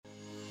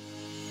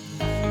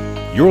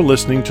You're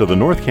listening to the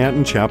North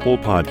Canton Chapel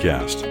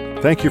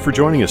podcast. Thank you for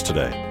joining us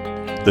today.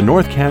 The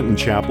North Canton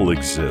Chapel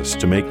exists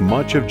to make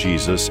much of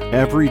Jesus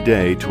every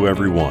day to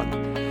everyone.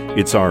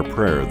 It's our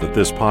prayer that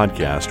this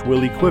podcast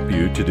will equip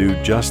you to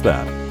do just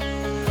that.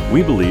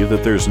 We believe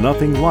that there's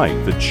nothing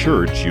like the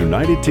church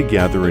united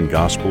together in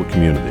gospel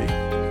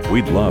community.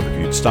 We'd love if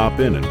you'd stop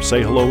in and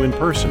say hello in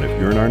person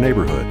if you're in our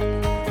neighborhood.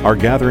 Our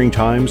gathering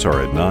times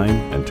are at 9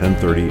 and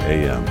 10:30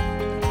 a.m.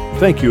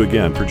 Thank you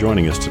again for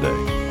joining us today.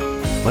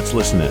 Let's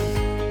listen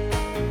in.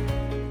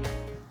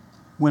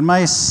 When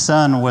my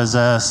son was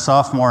a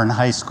sophomore in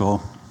high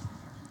school,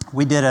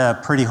 we did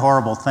a pretty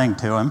horrible thing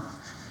to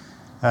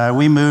him.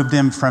 We moved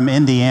him from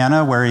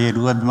Indiana, where he had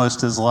lived most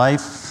of his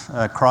life,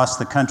 across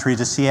the country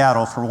to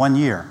Seattle for 1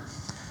 year.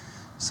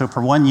 So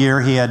for 1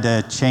 year, he had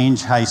to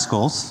change high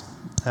schools.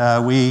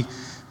 We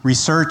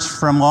researched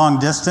from long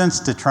distance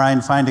to try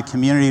and find a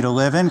community to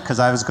live in, because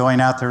I was going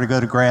out there to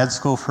go to grad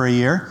school for a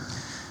year.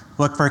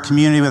 Looked for a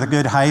community with a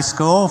good high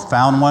school,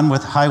 found one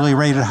with a highly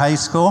rated high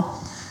school.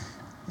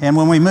 And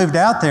when we moved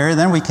out there,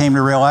 then we came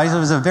to realize it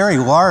was a very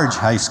large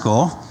high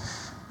school,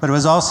 but it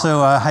was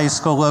also a high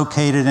school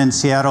located in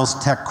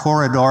Seattle's tech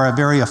corridor, a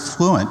very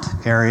affluent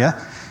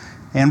area.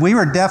 And we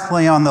were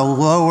definitely on the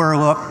lower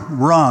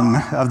rung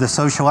of the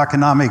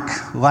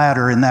socioeconomic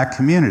ladder in that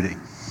community,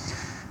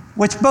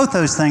 which both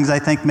those things, I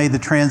think, made the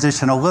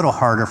transition a little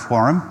harder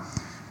for him.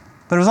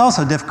 But it was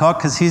also difficult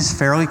because he's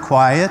fairly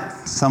quiet,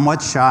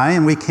 somewhat shy,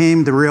 and we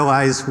came to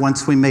realize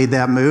once we made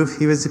that move,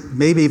 he was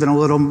maybe even a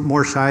little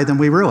more shy than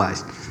we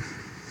realized.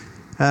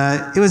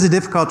 It was a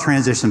difficult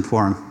transition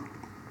for him.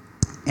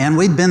 And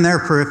we'd been there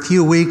for a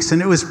few weeks,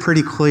 and it was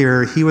pretty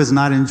clear he was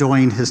not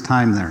enjoying his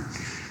time there.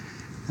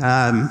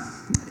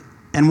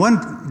 And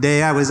one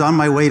day I was on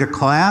my way to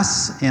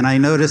class, and I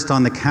noticed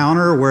on the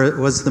counter where it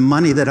was the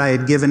money that I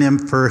had given him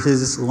for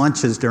his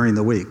lunches during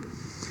the week.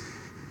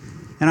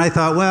 And I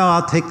thought, well,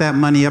 I'll take that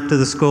money up to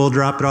the school,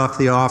 drop it off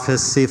the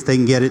office, see if they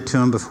can get it to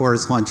him before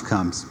his lunch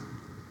comes.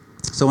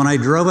 So when I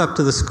drove up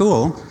to the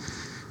school,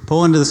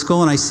 pull into the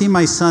school, and I see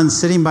my son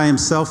sitting by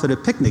himself at a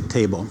picnic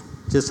table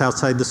just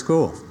outside the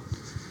school.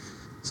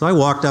 So I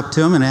walked up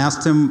to him and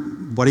asked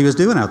him what he was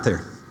doing out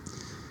there.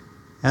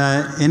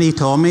 And he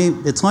told me,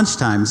 it's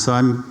lunchtime, so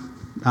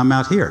I'm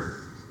out here.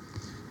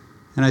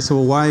 And I said,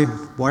 well,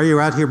 why are you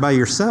out here by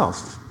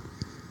yourself?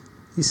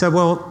 He said,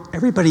 well,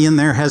 everybody in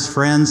there has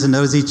friends and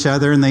knows each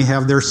other, and they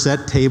have their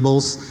set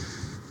tables.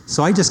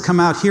 So I just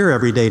come out here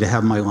every day to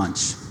have my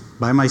lunch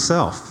by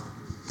myself.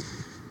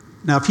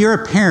 Now, if you're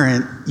a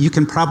parent, you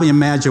can probably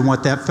imagine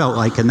what that felt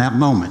like in that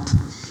moment.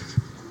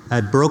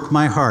 That broke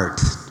my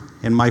heart.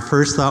 And my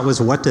first thought was,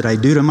 what did I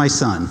do to my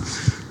son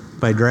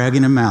by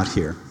dragging him out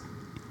here?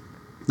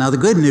 Now, the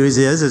good news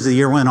is, as the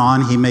year went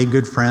on, he made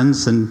good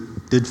friends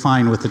and did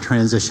fine with the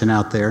transition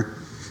out there.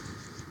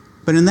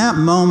 But in that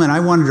moment, I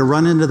wanted to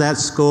run into that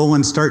school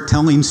and start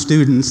telling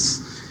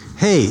students,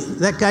 hey,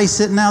 that guy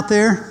sitting out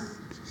there,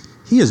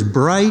 he is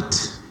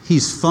bright,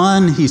 he's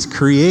fun, he's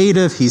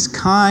creative, he's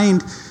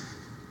kind.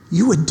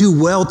 You would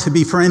do well to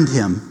befriend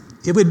him.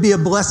 It would be a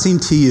blessing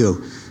to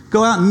you.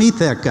 Go out and meet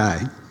that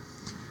guy.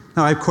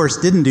 Now, I, of course,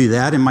 didn't do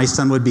that, and my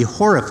son would be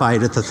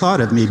horrified at the thought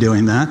of me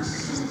doing that.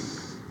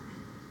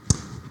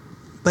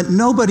 But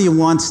nobody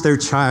wants their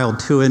child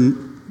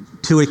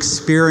to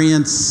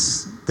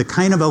experience the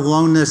kind of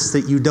aloneness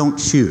that you don't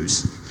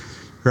choose,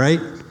 right?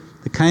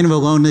 The kind of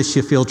aloneness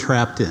you feel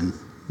trapped in.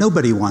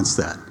 Nobody wants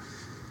that.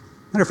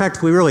 Matter of fact,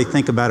 if we really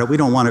think about it, we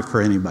don't want it for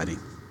anybody.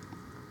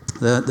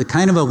 The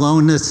kind of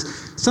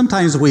aloneness,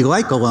 sometimes we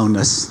like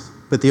aloneness,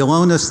 but the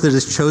aloneness that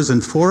is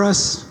chosen for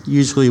us,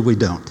 usually we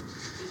don't.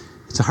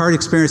 It's a hard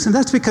experience, and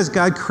that's because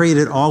God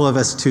created all of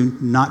us to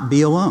not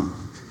be alone.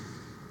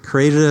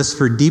 Created us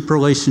for deep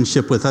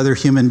relationship with other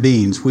human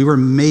beings. We were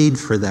made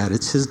for that.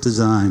 It's His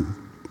design.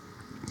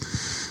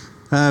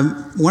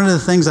 One of the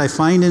things I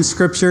find in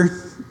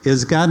Scripture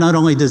is God not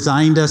only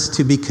designed us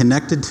to be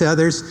connected to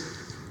others,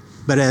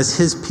 but as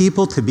His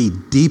people to be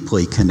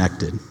deeply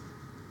connected,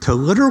 to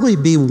literally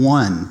be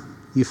one.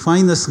 You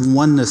find this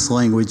oneness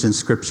language in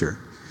Scripture.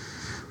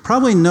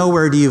 Probably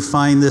nowhere do you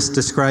find this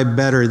described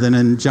better than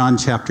in John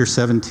chapter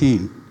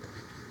 17.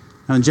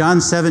 Now in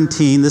John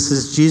 17, this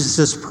is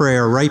Jesus'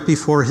 prayer right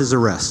before His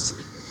arrest.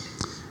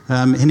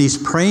 And He's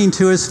praying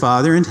to His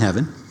Father in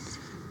heaven.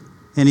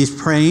 And He's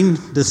praying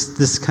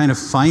this kind of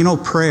final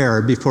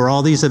prayer before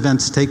all these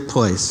events take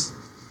place.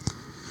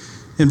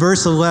 In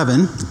verse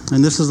 11,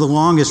 and this is the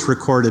longest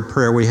recorded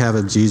prayer we have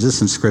of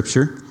Jesus in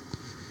Scripture,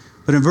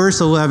 but in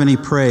verse 11 He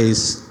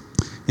prays,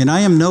 "And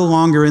I am no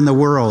longer in the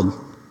world,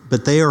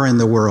 but they are in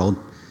the world,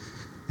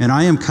 and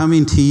I am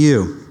coming to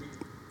you.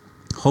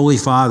 Holy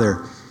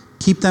Father,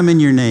 keep them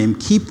in your name.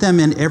 Keep them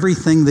in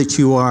everything that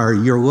you are,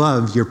 your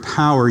love, your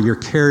power, your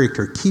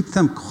character. Keep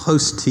them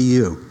close to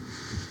you.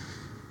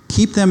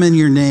 Keep them in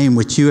your name,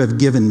 which you have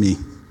given me,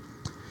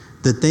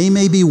 that they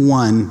may be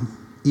one,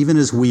 even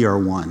as we are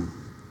one."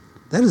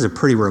 That is a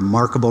pretty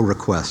remarkable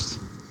request.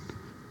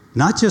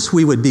 Not just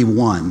we would be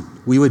one,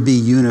 we would be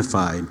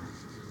unified.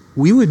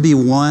 We would be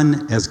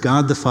one as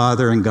God the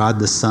Father and God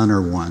the Son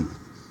are one.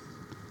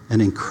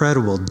 an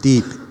incredible,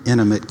 deep,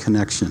 intimate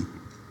connection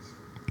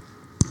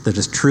that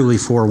is truly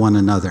for one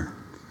another.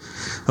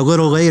 A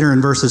little later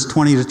in verses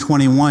 20 to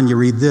 21, you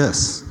read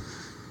this.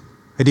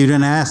 I do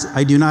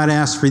not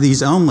ask for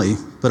these only,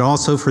 but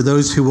also for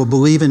those who will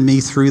believe in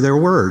me through their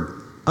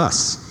word,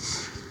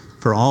 us,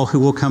 for all who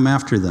will come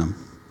after them.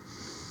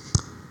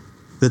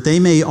 That they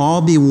may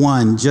all be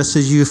one, just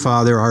as you,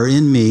 Father, are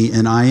in me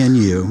and I in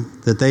you,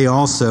 that they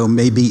also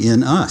may be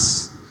in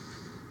us,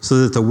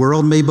 so that the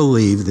world may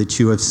believe that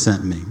you have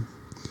sent me.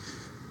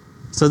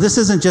 So this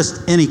isn't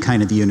just any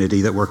kind of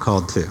unity that we're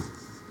called to,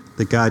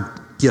 that God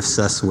gifts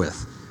us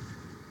with.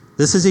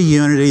 This is a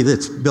unity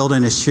that's built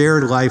in a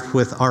shared life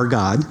with our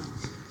God,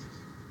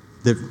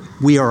 that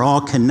we are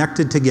all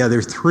connected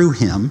together through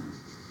him.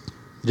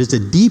 It is a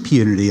deep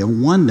unity, a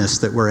oneness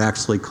that we're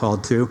actually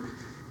called to.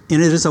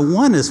 And it is a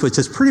oneness which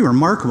is pretty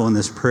remarkable in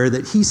this prayer,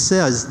 that he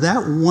says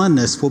that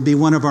oneness will be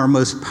one of our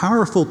most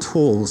powerful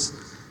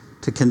tools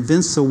to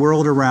convince the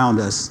world around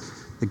us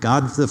that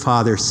God the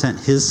Father sent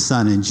his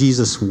Son, and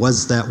Jesus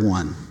was that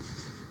one.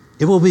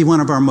 It will be one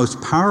of our most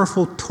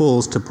powerful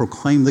tools to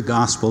proclaim the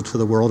gospel to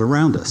the world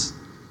around us,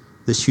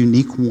 this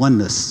unique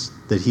oneness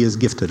that he has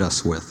gifted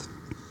us with.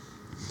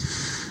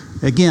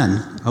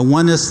 Again, a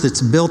oneness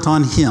that's built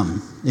on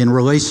him, in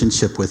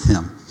relationship with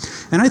him.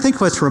 And I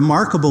think what's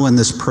remarkable in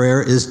this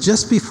prayer is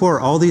just before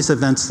all these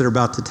events that are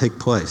about to take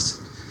place,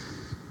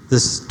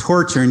 this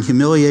torture and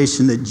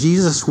humiliation that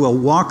Jesus will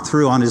walk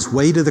through on his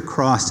way to the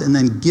cross and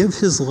then give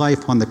his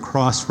life on the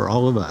cross for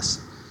all of us.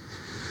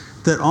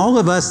 That all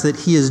of us that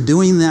he is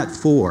doing that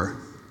for,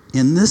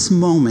 in this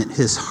moment,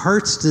 his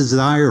heart's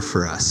desire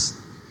for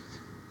us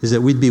is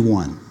that we'd be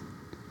one.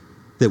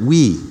 That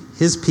we,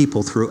 his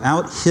people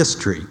throughout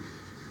history,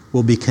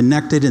 will be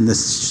connected in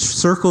this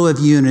circle of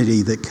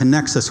unity that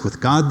connects us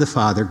with God the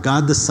Father,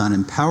 God the Son,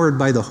 empowered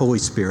by the Holy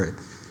Spirit,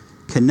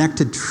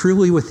 connected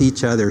truly with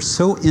each other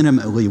so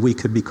intimately we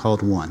could be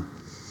called one.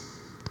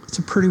 It's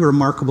a pretty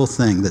remarkable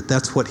thing that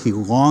that's what he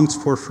longs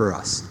for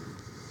us.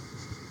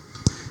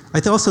 I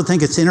also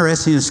think it's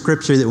interesting in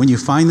Scripture that when you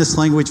find this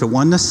language of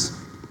oneness,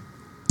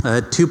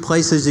 two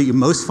places that you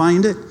most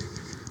find it,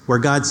 where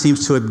God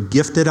seems to have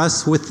gifted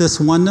us with this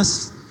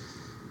oneness,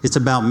 it's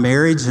about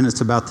marriage and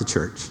it's about the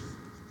church.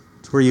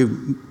 It's where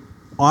you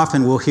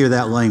often will hear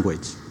that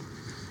language.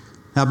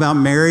 Now about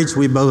marriage,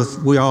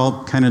 we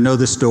all kind of know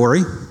the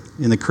story.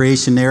 In the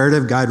creation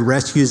narrative, God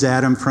rescues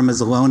Adam from his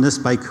aloneness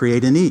by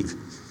creating Eve.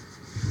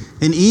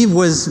 And Eve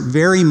was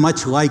very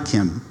much like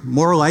him,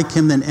 more like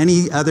him than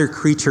any other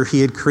creature he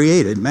had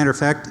created. Matter of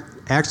fact,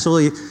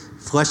 actually,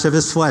 flesh of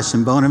his flesh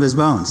and bone of his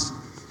bones.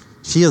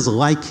 She is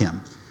like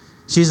him.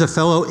 She's a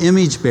fellow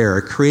image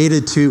bearer,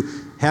 created to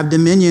have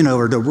dominion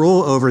over, to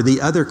rule over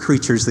the other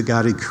creatures that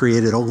God had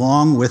created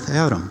along with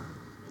Adam.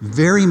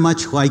 Very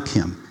much like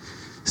him.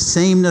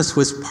 Sameness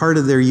was part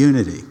of their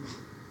unity.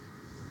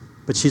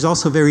 But she's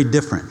also very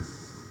different.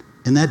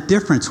 And that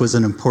difference was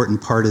an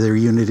important part of their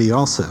unity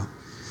also.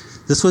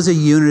 This was a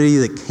unity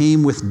that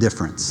came with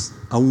difference,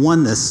 a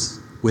oneness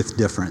with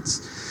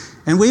difference.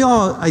 And we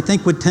all, I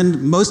think,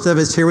 most of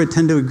us here would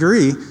tend to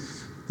agree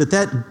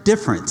that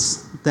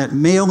difference, that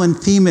male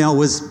and female,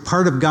 was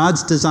part of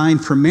God's design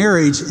for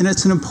marriage, and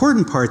it's an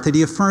important part that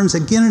he affirms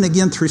again and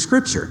again through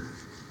Scripture.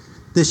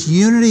 This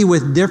unity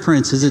with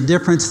difference is a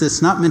difference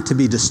that's not meant to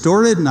be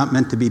distorted, not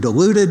meant to be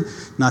diluted,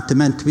 not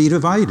meant to be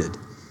divided.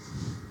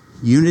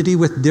 Unity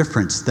with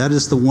difference, that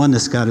is the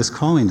oneness God is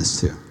calling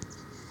us to.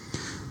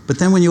 But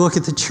then when you look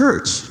at the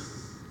church,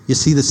 you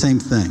see the same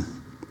thing.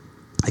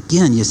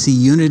 Again, you see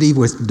unity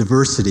with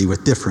diversity,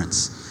 with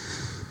difference.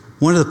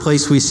 One of the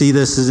places we see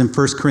this is in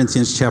 1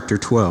 Corinthians chapter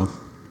 12.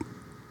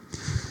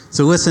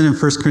 So listen in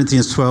 1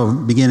 Corinthians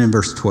 12, begin in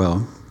verse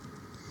 12.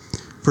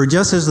 For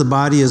just as the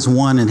body is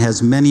one and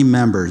has many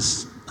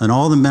members, and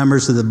all the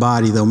members of the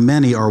body, though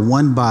many, are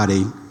one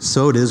body,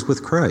 so it is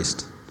with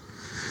Christ.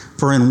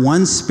 For in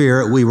one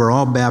Spirit we were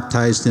all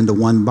baptized into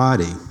one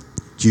body,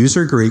 Jews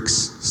or Greeks,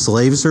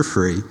 slaves or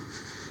free,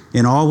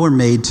 and all were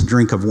made to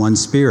drink of one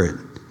Spirit.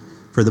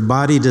 For the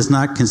body does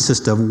not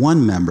consist of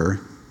one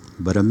member,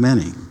 but of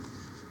many.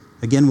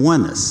 Again,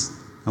 oneness.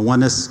 A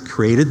oneness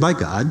created by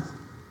God,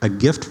 a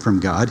gift from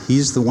God.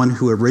 He's the one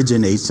who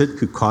originates it,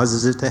 who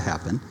causes it to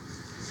happen.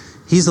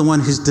 He's the one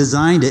who's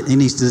designed it,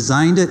 and he's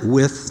designed it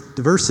with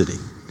diversity.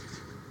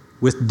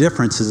 With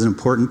difference is an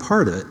important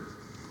part of it.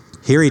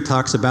 Here he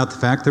talks about the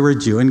fact that we're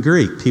Jew and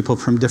Greek, people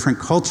from different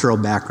cultural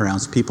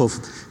backgrounds, people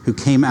who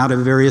came out of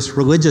various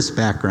religious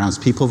backgrounds,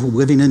 people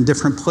living in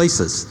different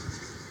places.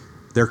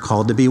 They're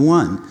called to be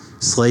one.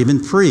 Slave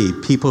and free,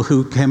 people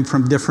who came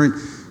from different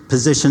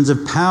positions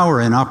of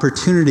power and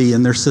opportunity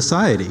in their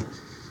society.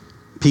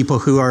 People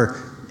who are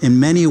in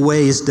many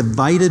ways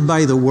divided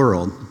by the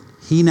world.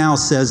 He now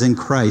says in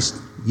Christ,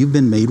 you've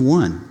been made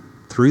one.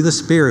 Through the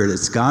Spirit,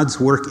 it's God's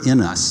work in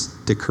us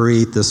to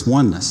create this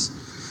oneness.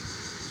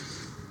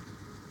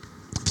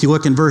 If you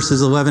look in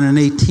verses 11 and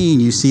 18,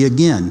 you see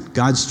again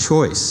God's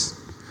choice.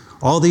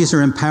 All these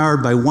are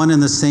empowered by one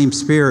and the same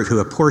Spirit who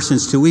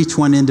apportions to each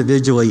one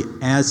individually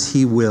as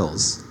he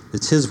wills.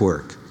 It's his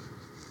work.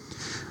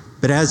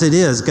 But as it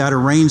is, God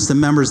arranged the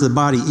members of the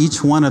body,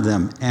 each one of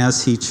them,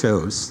 as he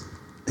chose.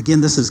 Again,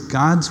 this is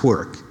God's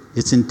work.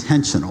 It's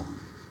intentional.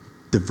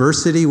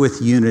 Diversity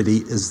with unity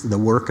is the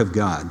work of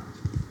God.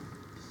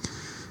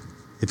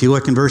 If you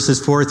look in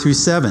verses 4 through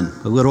 7,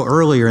 a little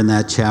earlier in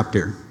that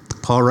chapter,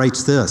 Paul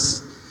writes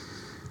this: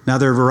 "Now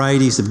there are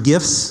varieties of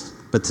gifts,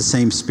 but the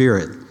same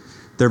Spirit.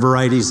 There are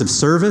varieties of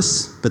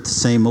service, but the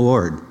same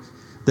Lord.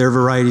 There are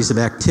varieties of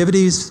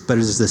activities, but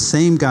it is the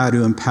same God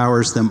who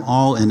empowers them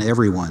all and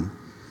everyone.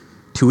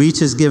 To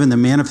each is given the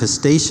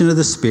manifestation of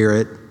the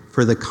Spirit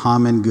for the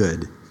common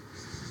good."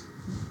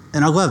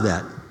 And I love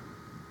that.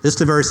 This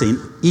diversity,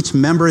 each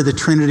member of the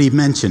Trinity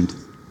mentioned,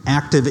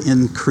 active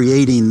in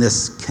creating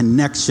this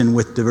connection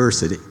with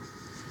diversity.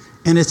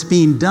 And it's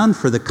being done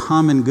for the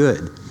common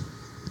good.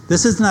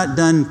 This is not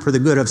done for the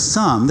good of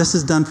some, this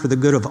is done for the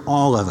good of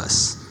all of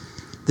us.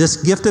 This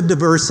gift of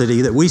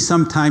diversity that we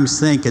sometimes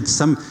think it's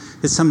some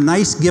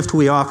nice gift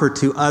we offer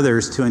to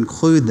others to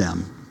include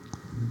them.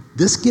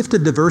 This gift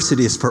of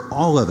diversity is for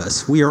all of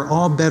us. We are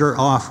all better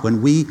off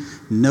when we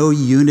know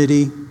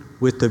unity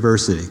with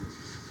diversity,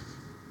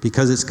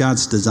 because it's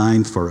God's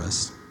design for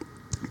us.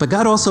 But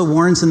God also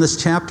warns in this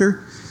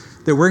chapter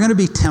that we're going to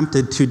be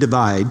tempted to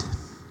divide,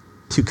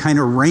 to kind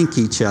of rank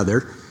each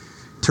other,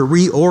 to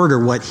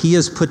reorder what he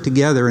has put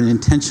together and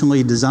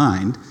intentionally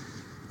designed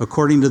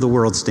according to the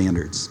world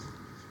standards.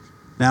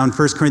 Now in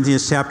 1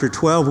 Corinthians chapter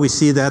 12, we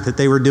see that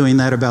they were doing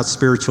that about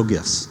spiritual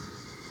gifts.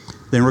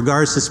 In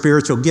regards to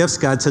spiritual gifts,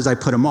 God says, I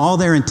put them all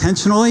there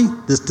intentionally.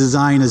 This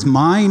design is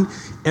mine.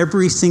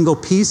 Every single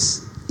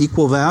piece,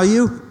 equal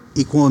value,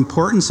 equal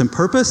importance and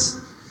purpose.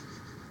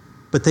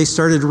 But they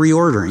started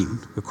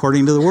reordering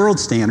according to the world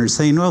standards,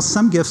 saying, well,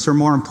 some gifts are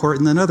more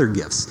important than other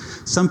gifts.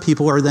 Some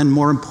people are then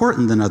more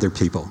important than other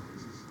people,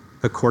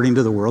 according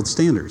to the world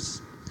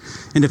standards.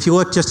 And if you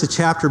look just a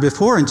chapter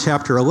before, in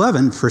chapter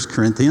 11, 1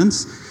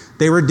 Corinthians,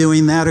 they were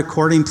doing that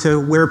according to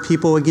where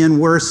people, again,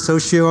 were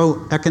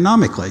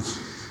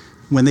socioeconomically.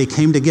 When they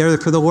came together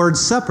for the Lord's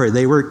Supper,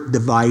 they were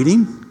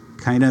dividing,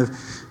 kind of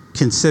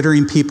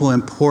considering people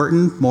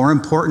important, more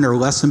important or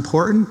less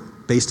important,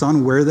 based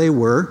on where they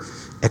were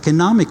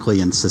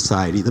economically in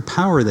society, the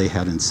power they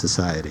had in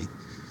society.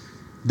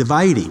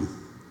 Dividing.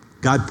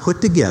 God put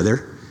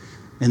together,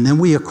 and then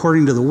we,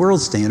 according to the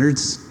world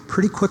standards,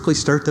 pretty quickly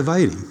start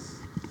dividing.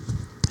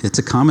 It's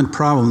a common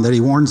problem that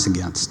he warns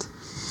against.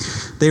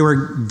 They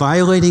were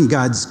violating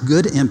God's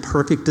good and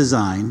perfect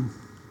design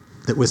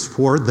that was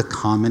for the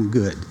common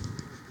good.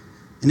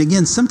 And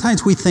again,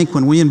 sometimes we think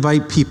when we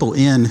invite people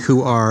in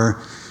who our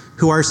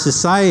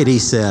society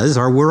says,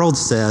 our world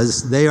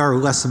says, they are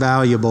less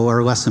valuable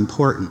or less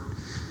important.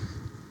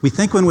 We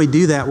think when we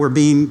do that, we're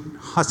being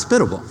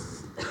hospitable.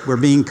 We're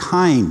being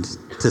kind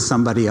to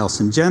somebody else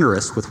and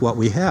generous with what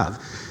we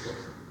have.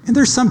 And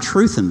there's some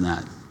truth in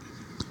that.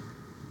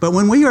 But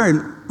when we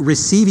are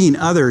receiving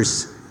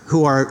others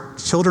who are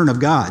children of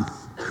God,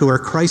 who are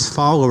Christ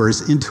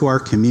followers into our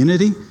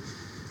community,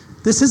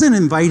 this isn't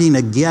inviting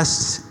a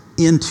guest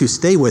in to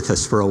stay with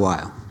us for a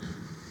while.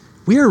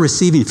 We are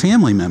receiving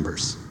family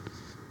members.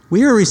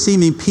 We are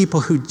receiving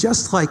people who,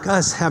 just like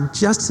us, have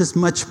just as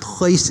much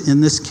place in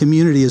this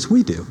community as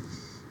we do,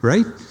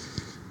 right?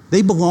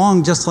 They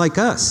belong just like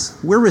us.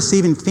 We're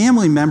receiving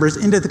family members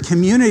into the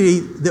community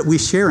that we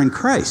share in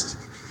Christ,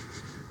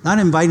 not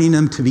inviting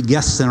them to be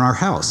guests in our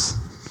house.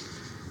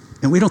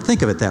 And we don't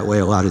think of it that way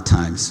a lot of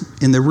times.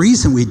 And the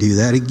reason we do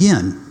that,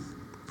 again,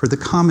 for the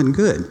common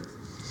good.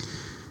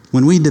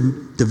 When we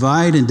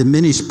divide and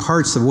diminish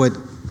parts of what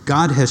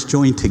God has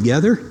joined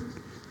together,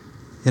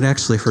 it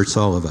actually hurts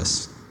all of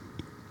us.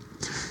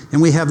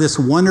 And we have this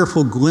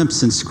wonderful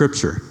glimpse in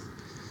Scripture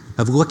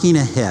of looking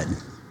ahead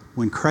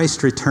when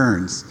Christ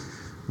returns,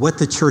 what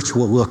the church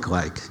will look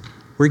like.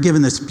 We're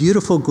given this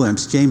beautiful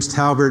glimpse. James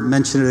Talbert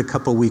mentioned it a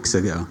couple weeks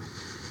ago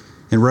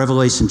in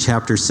Revelation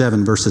chapter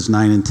 7, verses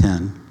 9 and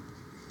 10.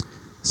 It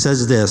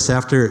says this,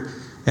 After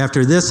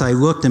this I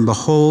looked, and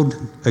behold,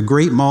 a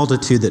great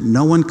multitude that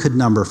no one could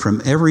number,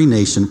 from every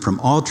nation, from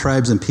all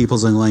tribes and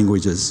peoples and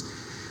languages,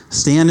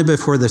 standing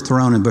before the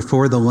throne and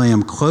before the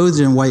Lamb, clothed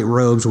in white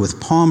robes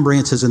with palm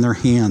branches in their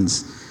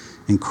hands,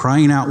 and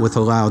crying out with a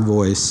loud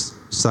voice,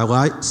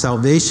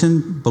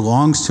 Salvation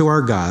belongs to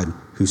our God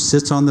who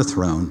sits on the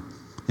throne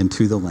and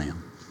to the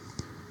Lamb.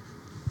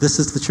 This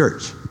is the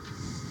church.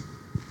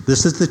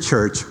 This is the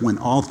church when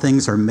all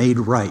things are made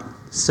right,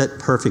 set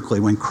perfectly,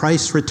 when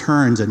Christ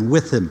returns and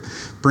with him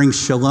brings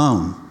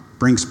shalom,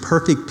 brings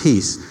perfect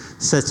peace,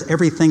 sets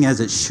everything as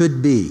it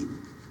should be.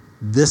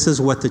 This is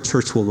what the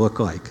church will look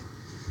like.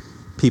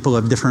 People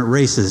of different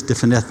races,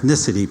 different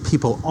ethnicity,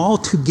 people all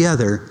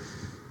together,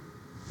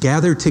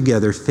 gathered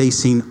together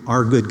facing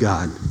our good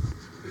God,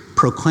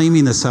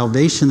 proclaiming the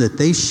salvation that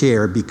they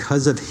share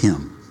because of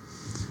him.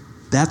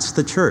 That's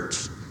the church.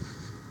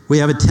 We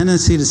have a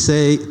tendency to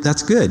say,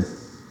 that's good.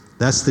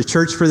 That's the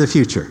church for the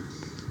future.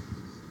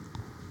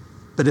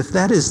 But if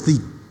that is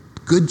the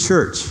good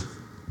church,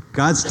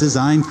 God's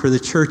design for the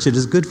church, it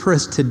is good for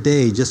us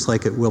today just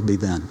like it will be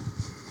then.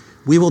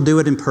 We will do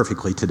it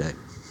imperfectly today.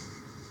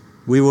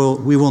 We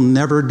will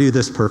never do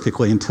this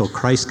perfectly until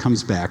Christ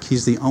comes back.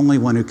 He's the only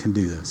one who can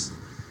do this.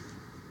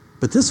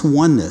 But this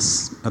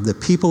oneness of the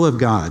people of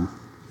God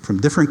from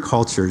different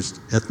cultures,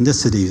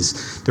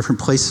 ethnicities, different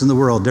places in the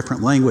world,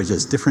 different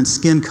languages, different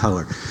skin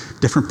color,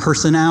 different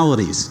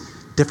personalities,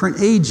 different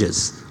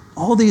ages,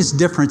 all these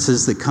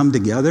differences that come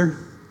together,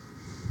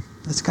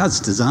 that's God's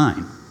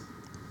design.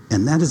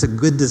 And that is a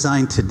good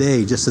design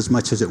today just as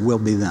much as it will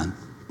be then.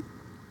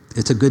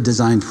 It's a good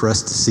design for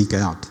us to seek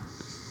out.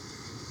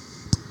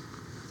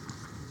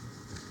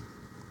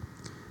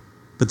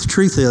 But the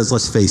truth is,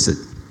 let's face it,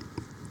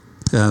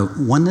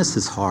 oneness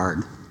is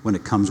hard when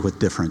it comes with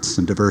difference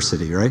and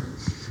diversity, right?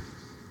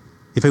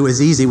 If it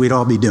was easy, we'd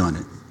all be doing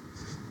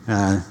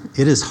it.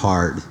 It is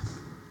hard.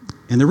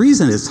 And the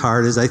reason it's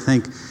hard is, I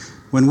think,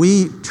 when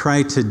we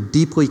try to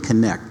deeply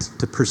connect,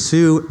 to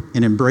pursue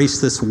and embrace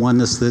this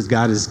oneness that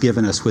God has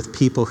given us with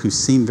people who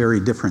seem very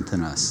different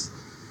than us,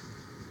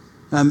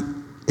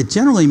 it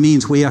generally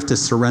means we have to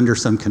surrender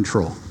some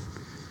control.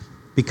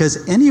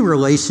 Because any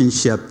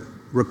relationship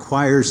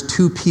requires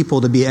two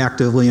people to be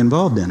actively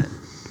involved in it.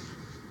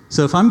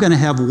 So if I'm going to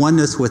have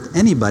oneness with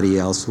anybody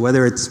else,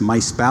 whether it's my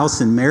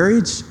spouse in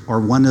marriage or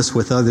oneness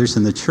with others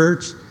in the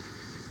church,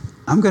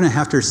 I'm going to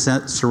have to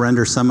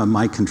surrender some of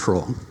my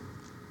control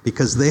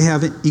because they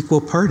have an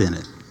equal part in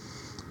it.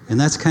 And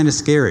that's kind of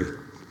scary.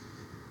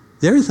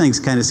 The other thing's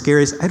kind of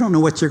scary is I don't know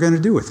what you're going to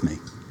do with me.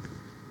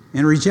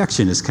 And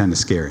rejection is kind of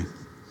scary.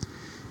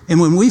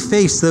 And when we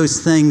face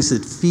those things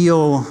that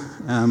feel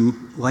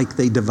like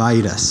they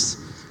divide us,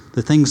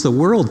 the things the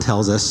world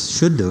tells us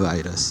should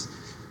divide us,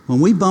 when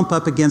we bump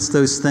up against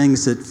those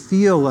things that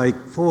feel like,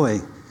 boy,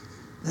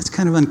 that's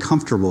kind of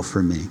uncomfortable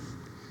for me,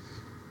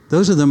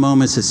 those are the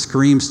moments it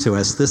screams to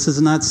us, this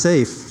is not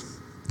safe.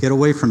 Get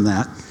away from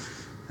that.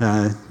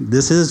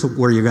 This is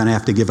where you're going to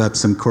have to give up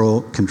some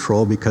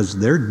control because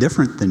they're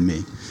different than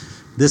me.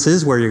 This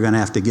is where you're going to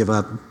have to give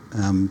up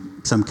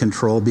some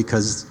control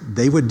because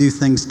they would do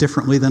things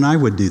differently than I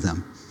would do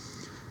them.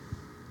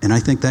 And I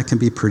think that can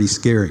be pretty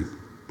scary.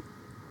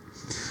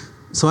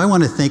 So I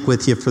want to think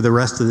with you for the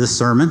rest of this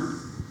sermon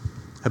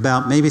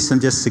about maybe some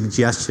just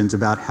suggestions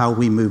about how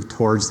we move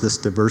towards this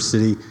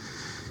diversity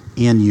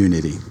and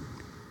unity.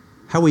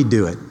 How we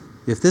do it.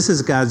 If this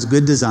is God's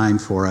good design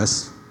for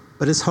us,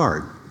 but it's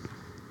hard.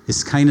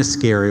 It's kind of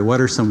scary.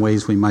 What are some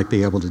ways we might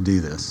be able to do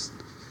this?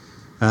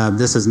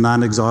 This is not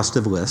an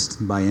exhaustive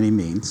list by any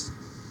means.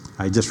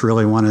 I just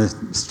really want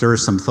to stir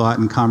some thought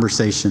and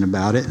conversation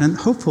about it, and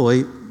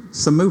hopefully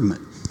some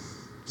movement,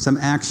 some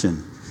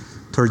action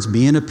towards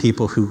being a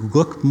people who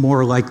look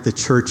more like the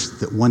church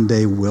that one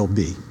day will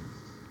be.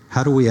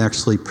 How do we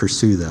actually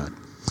pursue that?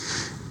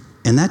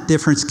 And that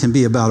difference can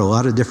be about a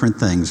lot of different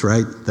things,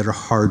 right, that are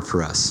hard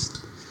for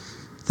us.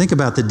 Think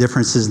about the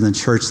differences in the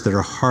church that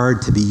are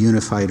hard to be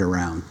unified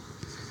around.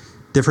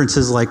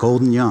 Differences like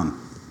old and young,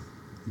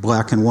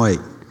 black and white,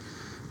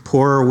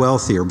 poor or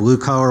wealthy, or blue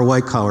collar or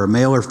white collar,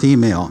 male or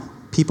female,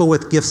 people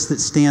with gifts that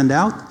stand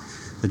out,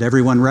 that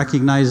everyone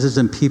recognizes,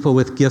 and people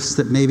with gifts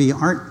that maybe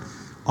aren't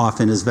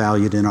often as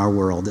valued in our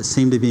world, that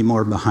seem to be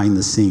more behind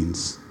the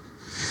scenes.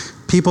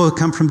 People who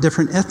come from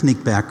different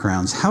ethnic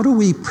backgrounds. How do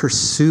we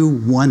pursue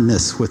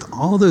oneness with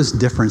all those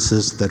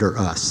differences that are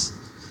us?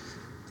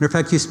 Matter of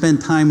fact, you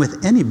spend time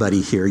with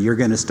anybody here, you're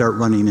going to start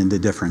running into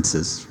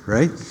differences,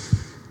 right?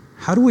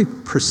 How do we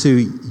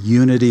pursue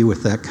unity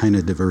with that kind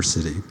of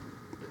diversity?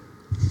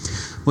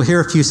 Well, here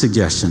are a few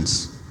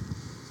suggestions.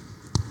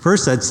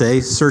 First, I'd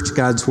say search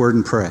God's word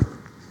and pray.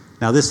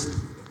 Now, this is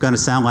going to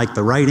sound like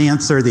the right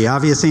answer, the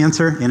obvious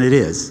answer, and it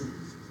is.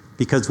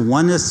 Because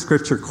oneness,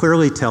 Scripture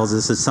clearly tells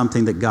us, is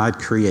something that God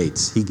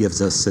creates. He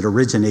gives us. It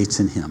originates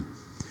in Him.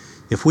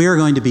 If we are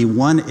going to be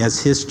one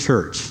as His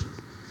church,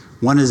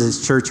 one as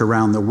His church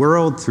around the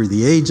world, through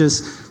the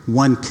ages,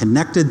 one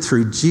connected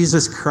through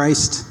Jesus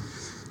Christ,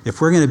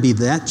 if we're going to be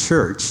that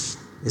church,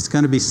 it's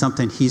going to be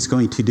something He's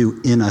going to do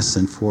in us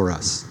and for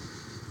us.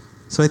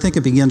 So I think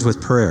it begins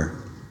with prayer.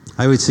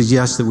 I would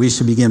suggest that we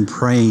should begin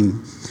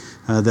praying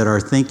that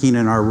our thinking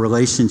and our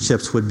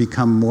relationships would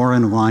become more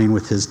in line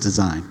with His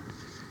design.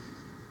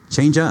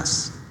 Change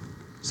us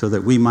so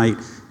that we might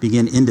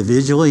begin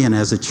individually and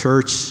as a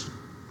church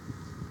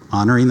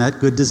honoring that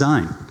good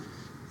design,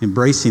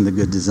 embracing the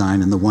good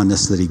design and the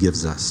oneness that He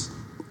gives us.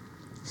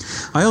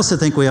 I also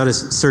think we ought to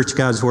search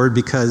God's word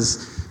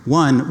because,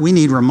 one, we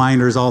need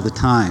reminders all the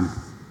time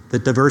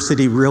that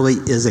diversity really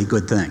is a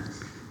good thing.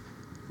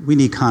 We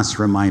need constant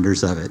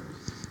reminders of it.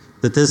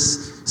 That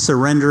this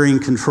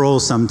surrendering control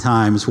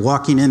sometimes,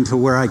 walking into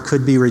where I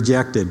could be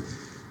rejected,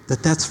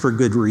 that's for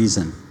good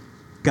reason.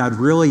 God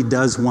really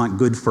does want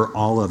good for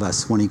all of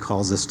us when He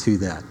calls us to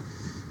that.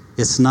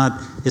 It's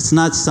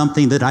not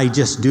something that I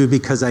just do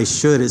because I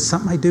should. It's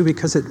something I do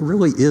because it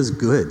really is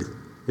good.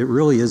 It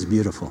really is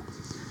beautiful.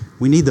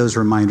 We need those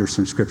reminders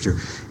from Scripture.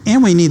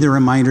 And we need the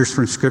reminders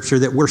from Scripture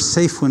that we're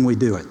safe when we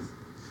do it.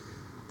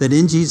 That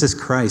in Jesus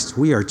Christ,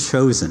 we are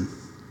chosen.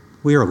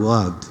 We are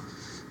loved.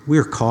 We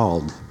are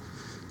called.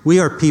 We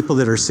are people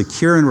that are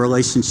secure in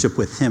relationship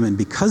with Him. And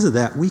because of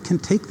that, we can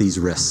take these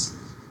risks.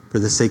 for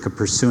the sake of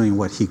pursuing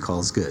what he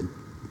calls good,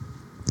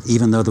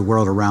 even though the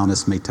world around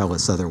us may tell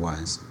us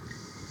otherwise.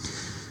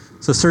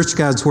 So search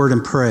God's word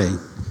and pray.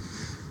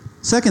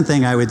 Second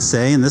thing I would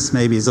say, and this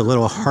maybe is a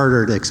little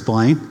harder to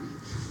explain,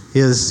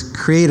 is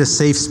create a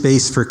safe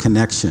space for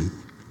connection.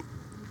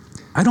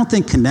 I don't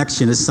think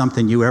connection is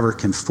something you ever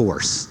can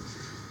force.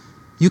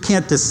 You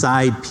can't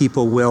decide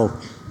people will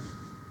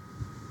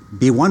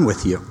be one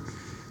with you,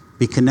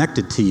 be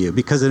connected to you,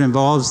 because it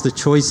involves the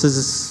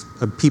choices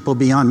of people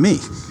beyond me,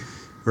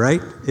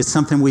 right? It's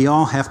something we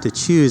all have to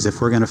choose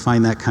if we're going to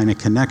find that kind of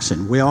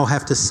connection. We all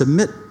have to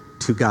submit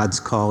to God's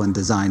call and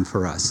design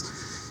for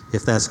us,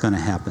 if that's going to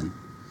happen.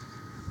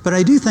 But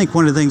I do think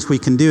one of the things we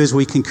can do is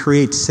we can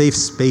create safe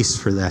space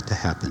for that to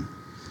happen.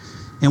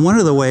 And one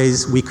of the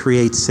ways we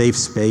create safe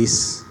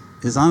space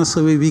is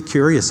honestly we be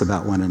curious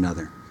about one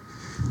another.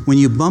 When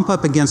you bump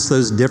up against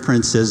those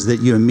differences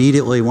that you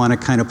immediately want to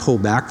kind of pull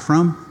back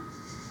from,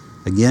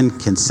 again,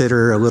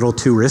 consider a little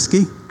too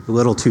risky, a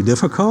little too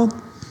difficult,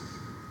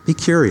 be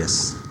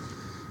curious.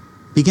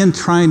 Begin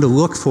trying to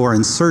look for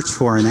and search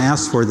for and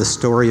ask for the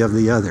story of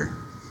the other.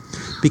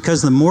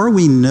 Because the more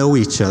we know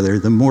each other,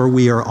 the more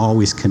we are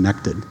always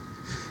connected.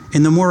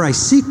 And the more I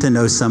seek to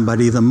know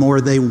somebody, the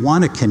more they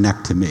want to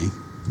connect to me.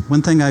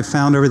 One thing I've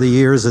found over the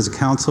years as a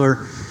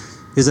counselor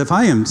is if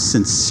I am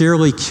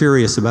sincerely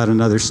curious about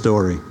another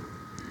story,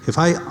 if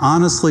I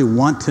honestly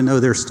want to know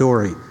their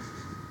story,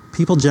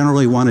 people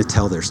generally want to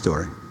tell their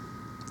story.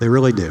 They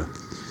really do.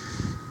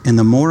 And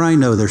the more I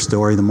know their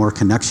story, the more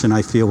connection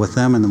I feel with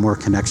them and the more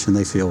connection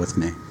they feel with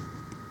me.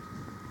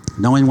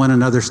 Knowing one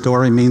another's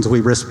story means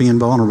we risk being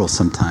vulnerable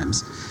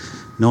sometimes.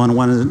 Knowing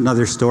one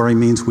another's story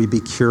means we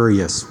be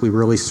curious. We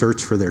really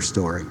search for their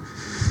story.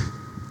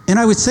 And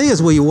I would say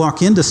as we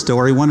walk into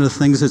story, one of the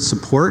things that's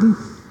important,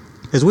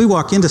 as we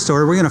walk into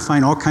story, we're going to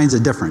find all kinds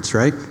of difference,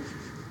 right?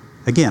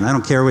 Again, I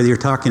don't care whether you're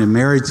talking in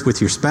marriage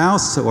with your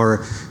spouse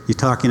or you're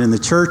talking in the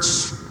church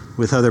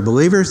with other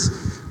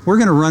believers, we're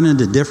going to run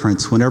into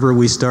difference whenever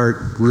we start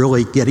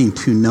really getting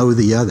to know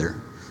the other,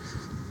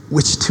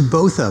 which to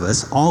both of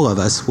us, all of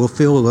us, will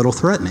feel a little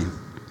threatening.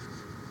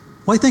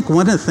 Well, I think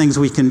one of the things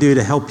we can do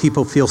to help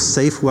people feel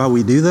safe while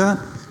we do that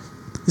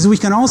is we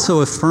can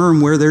also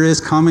affirm where there is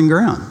common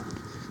ground.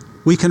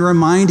 We can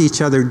remind each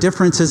other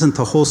difference isn't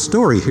the whole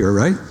story here,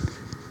 right?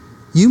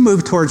 You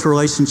move towards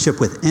relationship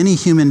with any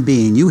human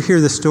being, you hear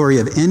the story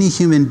of any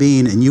human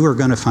being, and you are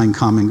going to find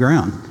common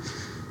ground.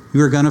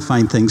 You are going to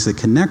find things that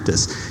connect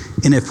us.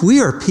 And if we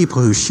are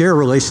people who share a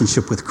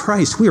relationship with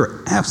Christ, we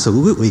are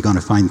absolutely going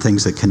to find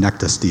things that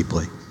connect us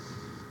deeply.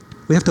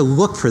 We have to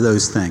look for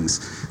those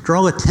things,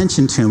 draw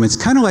attention to them. It's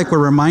kind of like we're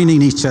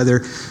reminding each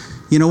other,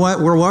 you know what,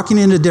 we're walking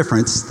into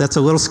difference. That's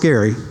a little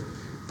scary,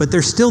 but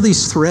there's still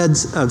these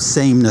threads of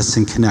sameness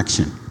and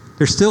connection.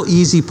 There's still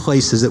easy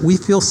places that we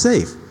feel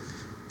safe.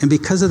 And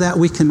because of that,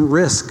 we can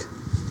risk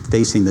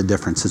facing the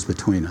differences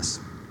between us.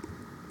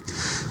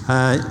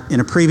 In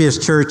a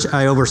previous church,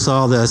 I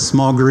oversaw the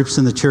small groups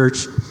in the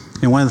church.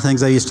 And one of the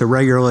things I used to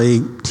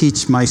regularly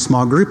teach my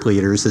small group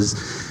leaders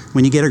is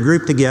when you get a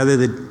group together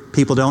that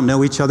people don't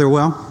know each other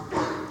well,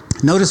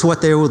 notice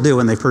what they will do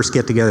when they first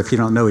get together if you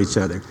don't know each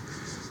other.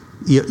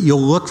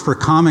 You'll look for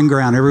common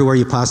ground everywhere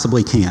you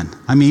possibly can.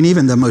 I mean,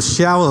 even the most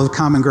shallow of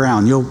common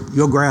ground,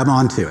 you'll grab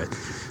onto it,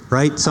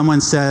 right? Someone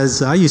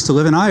says, I used to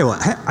live in Iowa.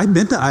 I've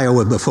been to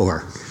Iowa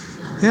before.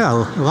 Yeah,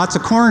 lots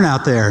of corn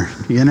out there,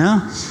 you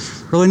know?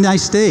 Really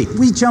nice state.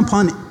 We jump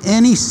on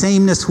any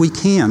sameness we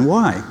can.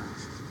 Why?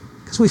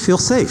 Because we feel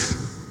safe.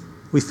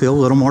 We feel a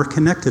little more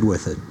connected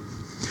with it.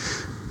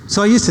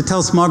 So I used to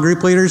tell small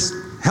group leaders,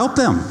 help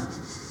them.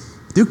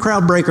 Do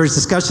crowd breakers,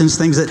 discussions,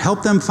 things that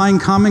help them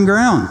find common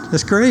ground.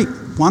 That's great.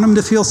 Want them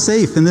to feel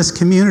safe in this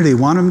community.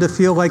 Want them to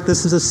feel like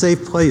this is a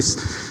safe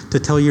place to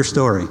tell your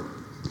story.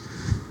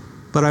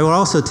 But I would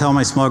also tell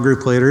my small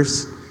group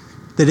leaders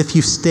that if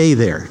you stay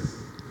there,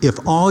 if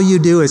all you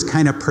do is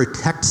kind of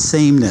protect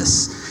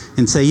sameness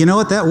and say, you know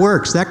what, that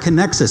works, that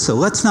connects us, so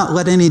let's not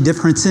let any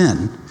difference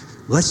in.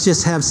 Let's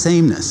just have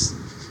sameness.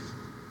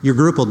 Your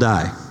group will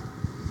die.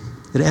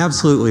 It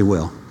absolutely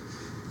will.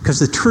 Because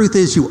the truth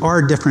is you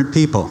are different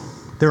people.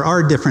 There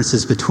are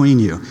differences between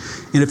you.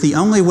 And if the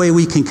only way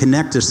we can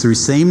connect is through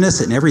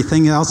sameness and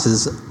everything else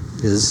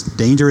is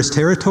dangerous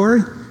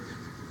territory,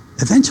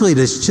 eventually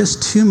there's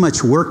just too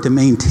much work to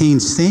maintain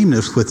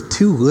sameness with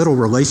too little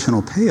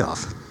relational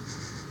payoff.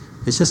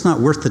 It's just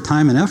not worth the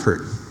time and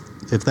effort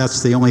if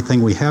that's the only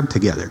thing we have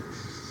together.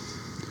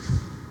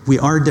 We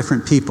are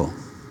different people.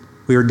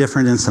 We are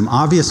different in some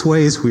obvious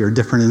ways. We are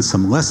different in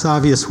some less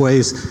obvious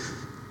ways.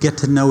 Get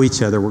to know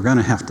each other. We're going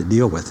to have to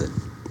deal with it.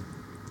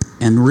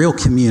 And real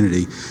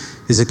community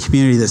is a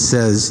community that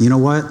says, you know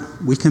what?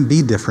 We can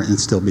be different and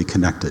still be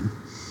connected.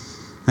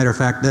 Matter of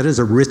fact, that is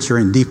a richer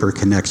and deeper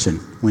connection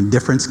when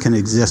difference can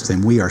exist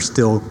and we are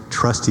still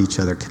trust each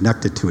other,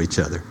 connected to each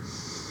other.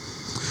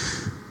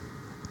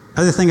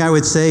 Other thing I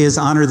would say is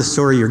honor the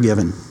story you're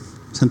given.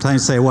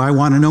 Sometimes say, well, I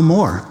want to know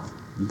more.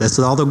 That's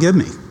all they'll give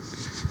me.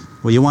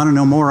 Well, you want to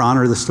know more,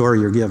 honor the story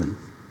you're given.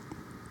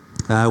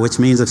 Which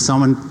means if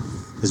someone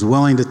is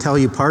willing to tell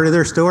you part of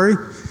their story,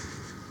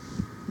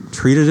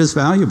 treat it as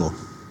valuable.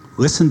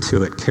 Listen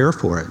to it, care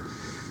for it.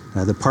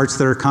 The parts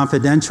that are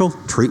confidential,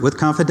 treat with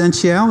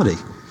confidentiality.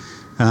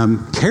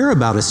 Care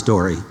about a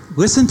story.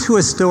 Listen to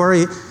a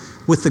story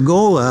with the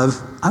goal of,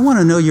 I want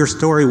to know your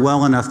story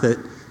well enough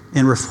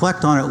and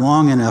reflect on it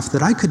long enough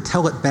that I could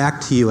tell it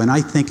back to you, and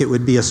I think it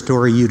would be a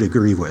story you'd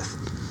agree with.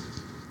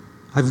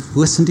 I've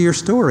listened to your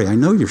story. I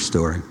know your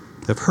story.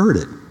 I've heard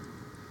it.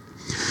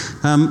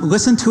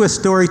 Listen to a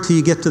story till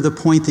you get to the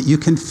point that you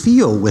can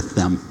feel with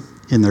them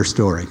in their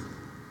story,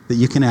 that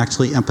you can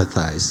actually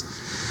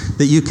empathize,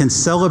 that you can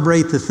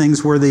celebrate the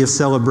things worthy of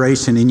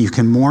celebration and you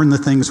can mourn the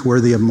things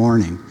worthy of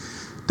mourning.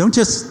 Don't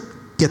just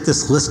get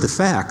this list of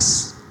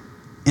facts.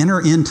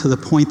 Enter into the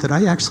point that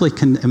I actually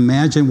can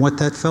imagine what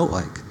that felt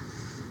like.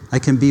 I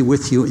can be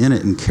with you in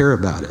it and care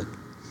about it.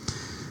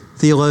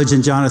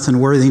 Theologian Jonathan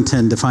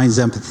Worthington defines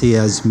empathy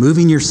as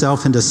moving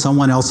yourself into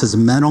someone else's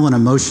mental and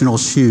emotional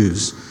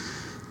shoes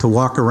to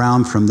walk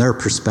around from their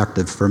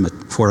perspective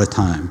for a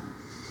time.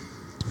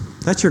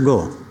 That's your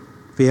goal.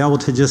 Be able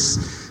to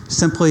just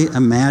simply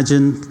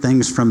imagine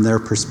things from their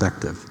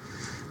perspective.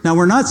 Now,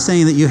 we're not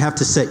saying that you have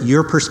to set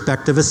your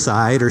perspective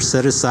aside or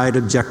set aside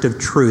objective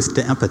truth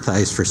to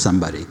empathize for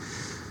somebody.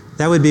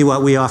 That would be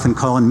what we often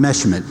call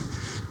enmeshment.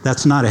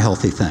 That's not a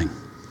healthy thing.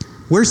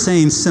 We're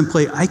saying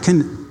simply, I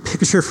can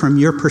picture from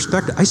your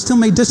perspective. I still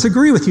may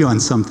disagree with you on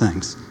some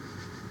things,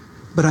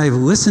 but I've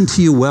listened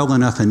to you well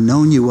enough and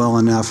known you well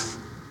enough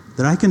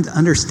that I can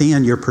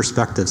understand your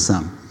perspective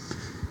some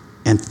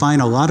and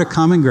find a lot of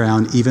common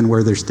ground even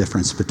where there's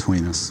difference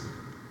between us.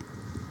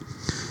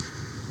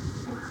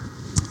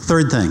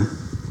 Third thing,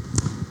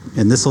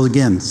 and this will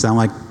again sound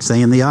like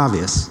saying the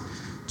obvious,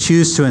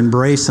 choose to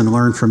embrace and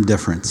learn from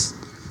difference.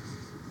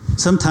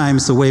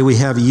 Sometimes the way we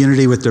have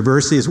unity with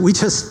diversity is we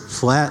just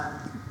flat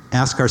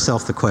ask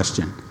ourselves the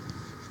question,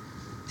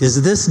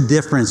 is this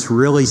difference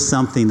really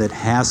something that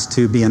has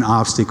to be an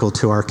obstacle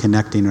to our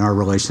connecting in our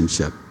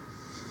relationship?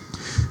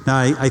 Now,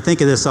 I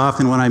think of this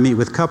often when I meet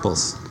with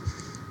couples,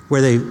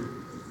 where they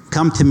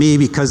come to me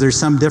because there's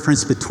some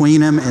difference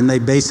between them and they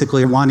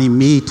basically are wanting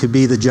me to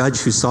be the judge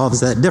who solves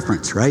that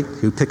difference, right?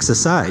 Who picks a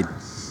side.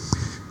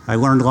 I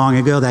learned long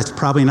ago that's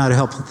probably not a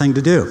helpful thing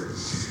to do.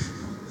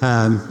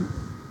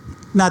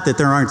 Not that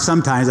there aren't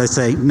sometimes I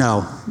say,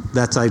 no,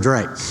 that side's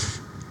right.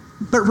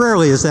 But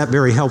rarely is that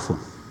very helpful.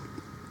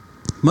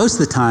 Most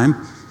of the time,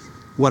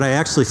 what I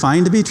actually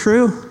find to be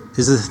true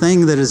is the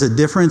thing that is a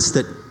difference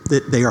that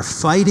they are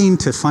fighting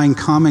to find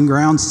common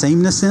ground,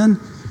 sameness in.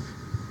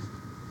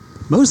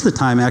 Most of the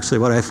time, actually,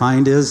 what I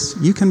find is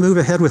you can move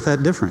ahead with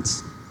that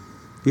difference.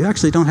 You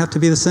actually don't have to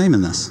be the same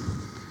in this.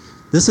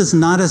 This is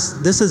not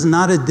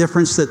a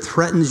difference that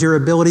threatens your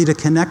ability to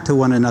connect to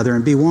one another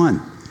and be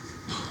one.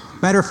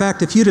 Matter of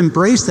fact, if you'd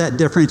embrace that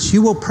difference,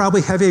 you will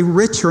probably have a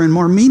richer and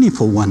more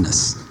meaningful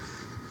oneness.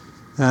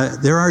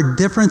 There are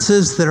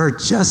differences that are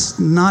just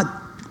not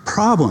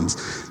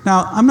problems.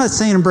 Now, I'm not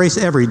saying embrace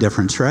every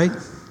difference, right?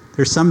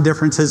 There's some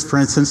differences, for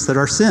instance, that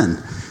are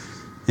sin.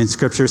 And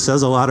Scripture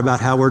says a lot about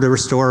how we're to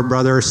restore a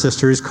brother or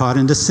sister who's caught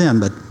into sin,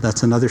 but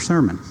that's another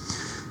sermon.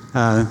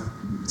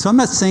 So I'm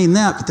not saying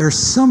that, but there are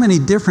so many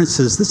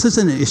differences. This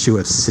isn't an issue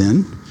of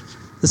sin.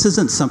 This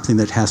isn't something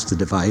that has to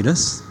divide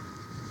us.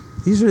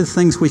 These are the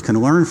things we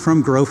can learn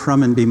from, grow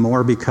from, and be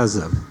more because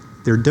of.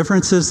 They're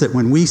differences that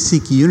when we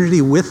seek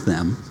unity with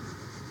them,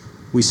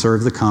 we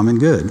serve the common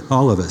good,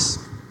 all of us.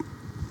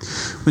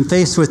 When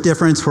faced with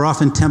difference, we're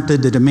often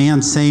tempted to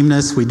demand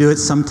sameness. We do it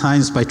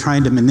sometimes by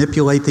trying to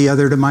manipulate the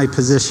other to my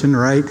position,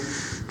 right?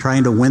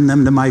 Trying to win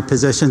them to my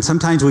position.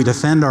 Sometimes we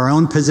defend our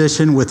own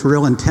position with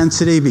real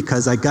intensity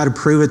because I got to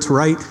prove it's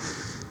right.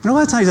 And a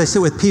lot of times I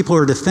sit with people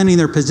who are defending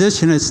their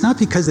position, and it's not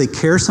because they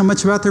care so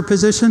much about their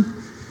position.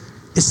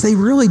 It's they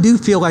really do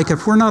feel like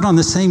if we're not on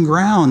the same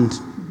ground,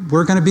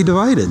 we're going to be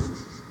divided.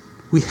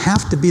 We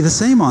have to be the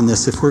same on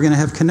this if we're going to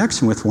have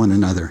connection with one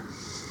another.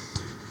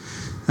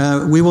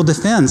 We will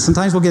defend.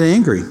 Sometimes we'll get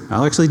angry.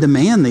 I'll actually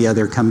demand the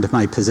other come to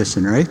my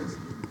position, right?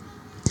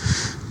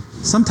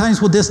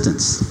 Sometimes we'll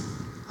distance.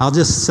 I'll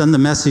just send the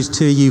message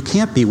to you, you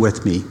can't be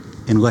with me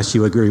unless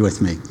you agree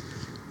with me.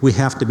 We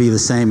have to be the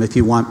same if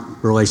you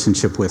want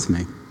relationship with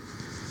me.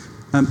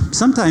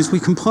 Sometimes we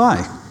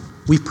comply.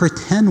 We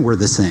pretend we're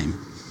the same,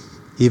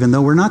 even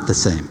though we're not the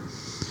same,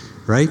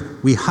 right?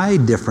 We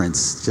hide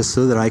difference just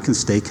so that I can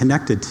stay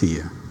connected to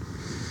you.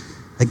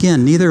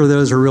 Again, neither of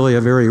those are really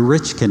a very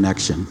rich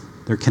connection.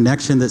 They're a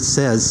connection that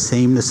says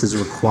sameness is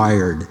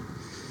required,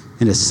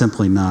 and it's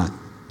simply not.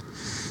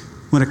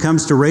 When it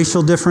comes to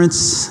racial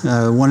difference,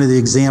 one of the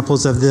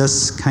examples of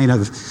this kind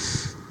of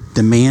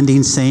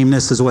demanding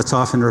sameness is what's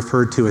often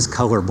referred to as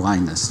color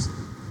blindness.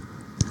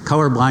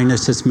 Color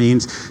blindness just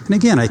means, and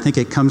again, I think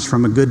it comes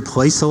from a good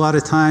place a lot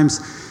of times,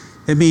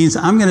 it means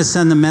I'm going to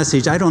send the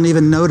message, I don't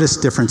even notice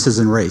differences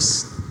in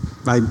race.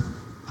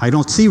 I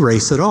don't see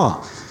race at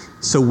all.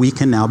 So we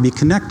can now be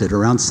connected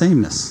around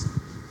sameness.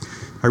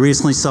 I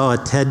recently saw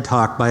a TED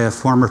Talk by a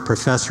former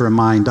professor of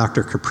mine,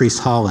 Dr. Caprice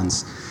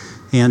Hollins,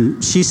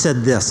 and she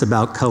said this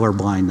about color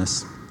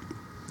blindness.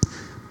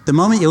 The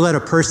moment you let a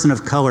person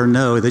of color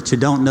know that you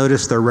don't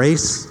notice their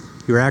race,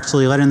 You're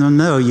actually letting them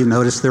know you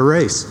noticed their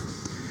race.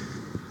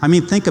 I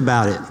mean, think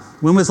about it.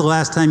 When was the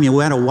last time you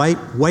met a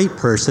white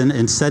person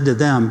and said to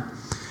them,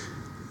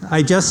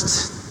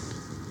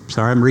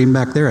 sorry, I'm reading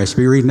back there. I should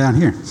be reading down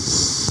here.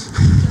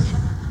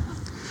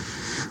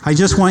 I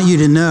just want you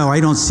to know I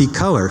don't see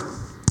color.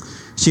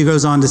 She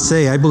goes on to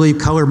say, I believe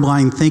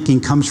colorblind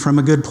thinking comes from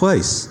a good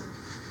place.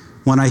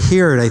 When I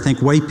hear it, I think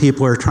white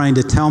people are trying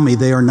to tell me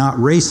they are not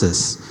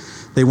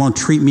racist. They won't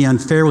treat me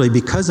unfairly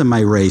because of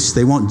my race.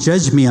 They won't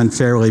judge me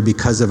unfairly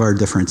because of our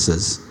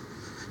differences.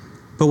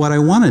 But what I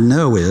want to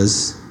know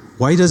is,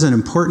 why does an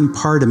important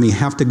part of me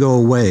have to go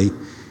away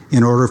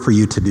in order for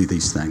you to do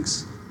these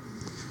things?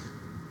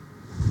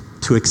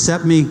 To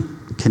accept me,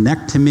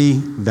 connect to me,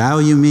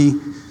 value me,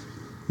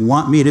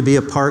 want me to be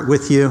a part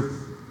with you.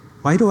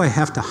 Why do I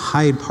have to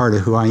hide part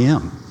of who I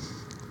am?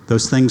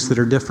 Those things that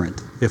are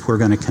different if we're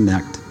going to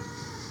connect.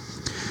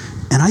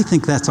 And I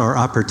think that's our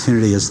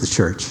opportunity as the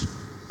church.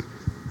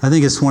 I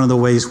think it's one of the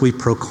ways we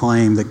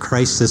proclaim that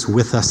Christ is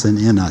with us and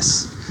in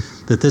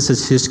us, that this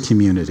is his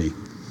community.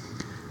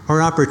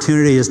 Our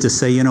opportunity is to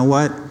say, you know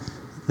what?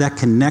 That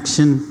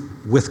connection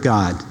with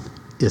God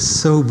is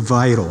so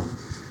vital,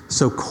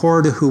 so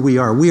core to who we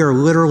are. We are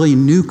literally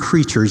new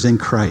creatures in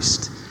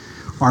Christ.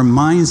 Our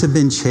minds have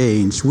been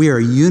changed. We are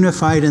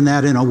unified in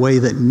that in a way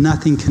that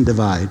nothing can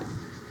divide.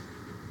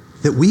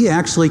 That we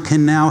actually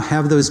can now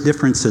have those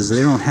differences.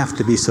 They don't have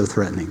to be so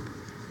threatening.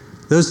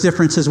 Those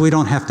differences we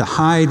don't have to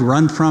hide,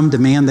 run from,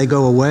 demand they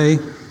go away.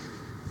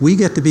 We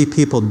get to be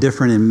people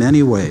different in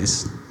many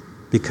ways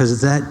because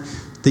that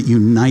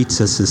unites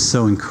us is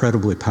so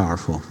incredibly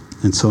powerful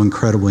and so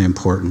incredibly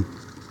important.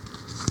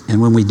 And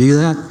when we do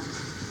that,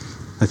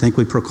 I think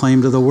we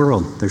proclaim to the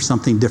world there's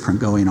something different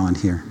going on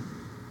here.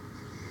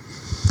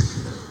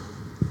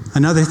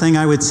 Another thing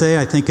I would say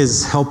I think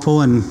is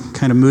helpful in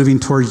kind of moving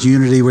towards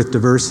unity with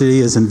diversity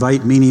is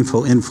invite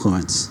meaningful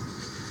influence.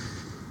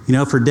 You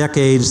know, for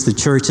decades, the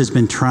church has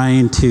been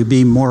trying to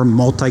be more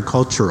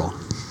multicultural.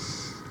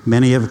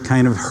 Many have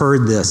kind of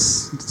heard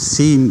this,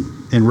 seen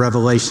in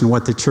Revelation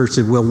what the church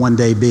will one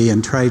day be,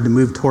 and tried to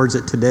move towards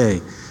it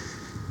today.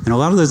 And a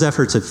lot of those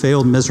efforts have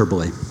failed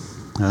miserably.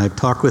 I've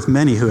talked with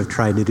many who have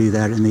tried to do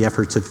that, and the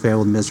efforts have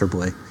failed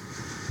miserably.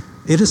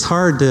 It is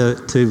hard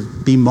to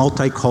be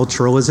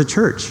multicultural as a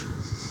church.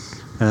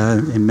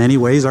 In many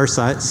ways, our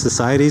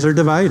societies are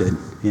divided,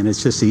 and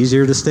it's just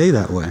easier to stay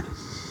that way.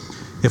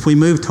 If we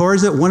move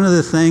towards it, one of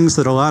the things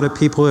that a lot of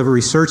people who have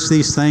researched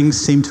these things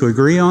seem to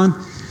agree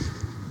on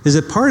is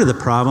that part of the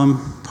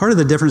problem, part of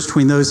the difference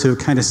between those who have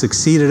kind of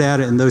succeeded at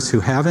it and those who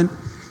haven't,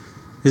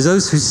 is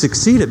those who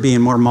succeed at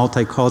being more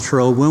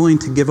multicultural willing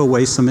to give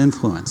away some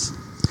influence.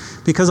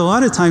 Because a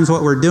lot of times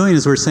what we're doing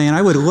is we're saying,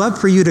 I would love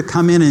for you to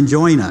come in and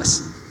join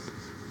us.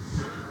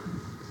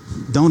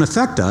 Don't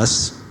affect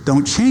us,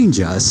 don't change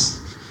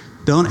us,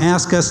 don't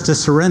ask us to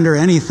surrender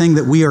anything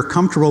that we are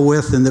comfortable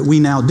with and that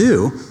we now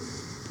do.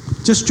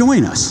 Just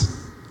join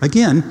us.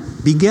 Again,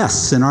 be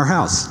guests in our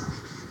house.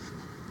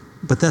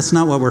 But that's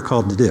not what we're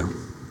called to do.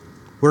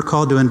 We're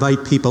called to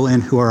invite people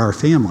in who are our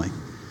family.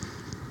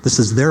 This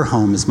is their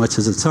home as much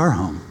as it's our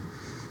home,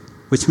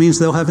 which means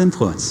they'll have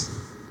influence,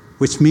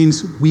 which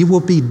means we will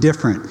be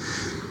different.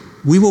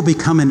 We will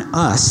become an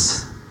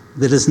us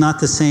that is not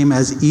the same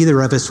as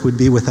either of us would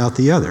be without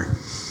the other,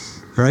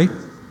 right?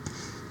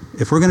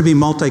 If we're going to be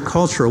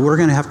multicultural, we're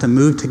going to have to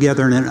move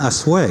together in an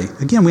us way.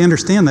 Again, we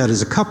understand that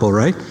as a couple,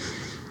 right?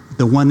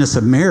 The oneness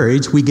of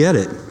marriage, we get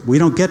it. We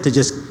don't get to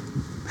just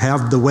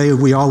have the way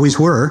we always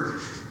were.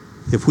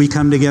 If we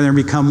come together and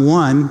become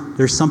one,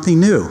 there's something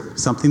new,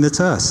 something that's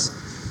us.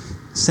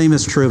 Same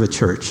is true of a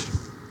church.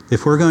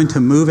 If we're going to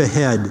move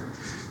ahead,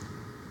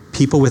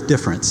 people with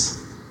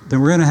difference,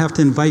 then we're going to have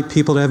to invite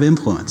people to have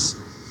influence,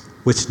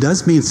 which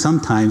does mean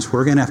sometimes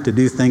we're going to have to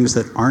do things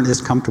that aren't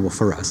as comfortable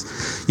for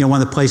us. You know,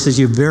 one of the places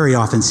you very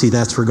often see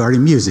that's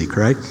regarding music,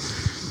 right?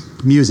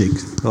 Music.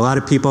 A lot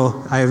of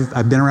people,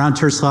 I've been around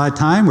church a lot of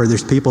time where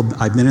there's people,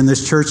 I've been in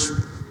this church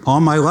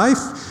all my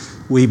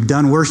life. We've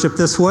done worship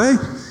this way.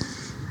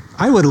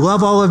 I would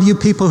love all of you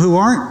people who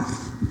aren't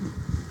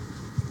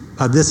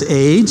of this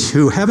age,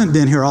 who haven't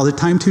been here all the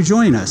time, to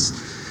join us.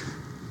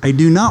 I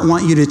do not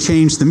want you to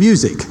change the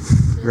music,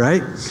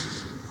 right?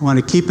 I want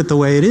to keep it the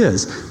way it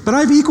is. But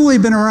I've equally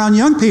been around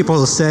young people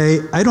who say,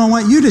 I don't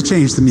want you to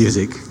change the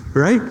music,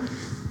 right?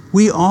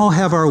 We all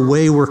have our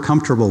way we're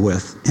comfortable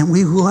with, and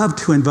we love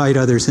to invite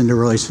others into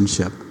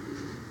relationship,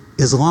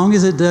 as long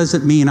as it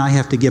doesn't mean I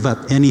have to give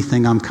up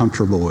anything I'm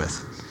comfortable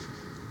with.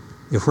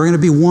 If we're going to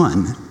be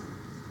one,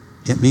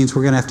 it means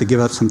we're going to have to give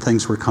up some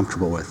things we're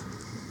comfortable with.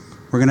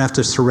 We're going to have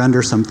to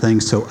surrender some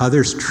things so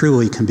others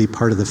truly can be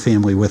part of the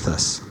family with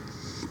us.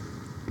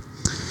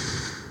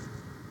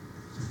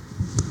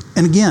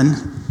 And again,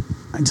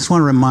 I just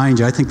want to remind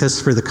you, I think this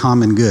is for the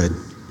common good.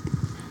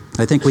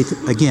 I think we,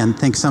 again,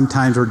 think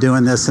sometimes we're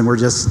doing this and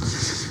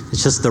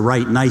it's just the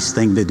right, nice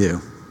thing to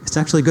do. It's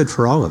actually good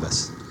for all of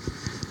us.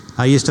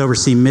 I used to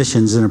oversee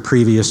missions in a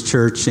previous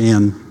church,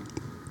 and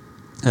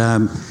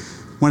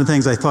One of the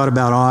things I thought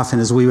about often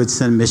is we would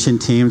send mission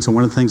teams, and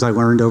one of the things I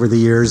learned over the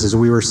years as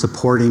we were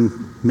supporting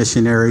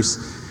missionaries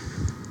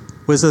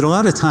was that a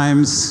lot of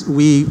times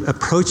we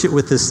approach it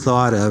with this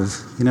thought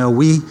of,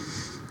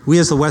 we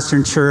as the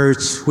Western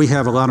Church, we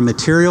have a lot of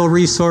material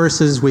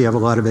resources, we have a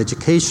lot of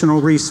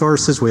educational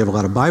resources, we have a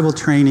lot of Bible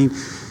training,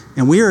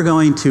 and we are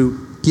going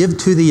to give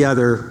to the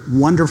other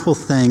wonderful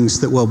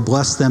things that will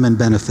bless them and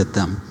benefit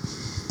them.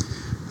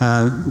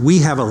 We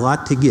have a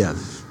lot to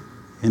give.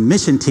 And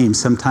mission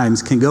teams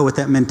sometimes can go with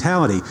that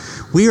mentality.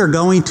 We are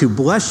going to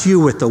bless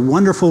you with the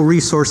wonderful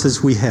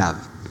resources we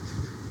have.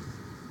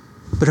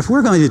 But if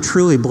we're going to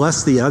truly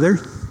bless the other,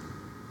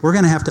 we're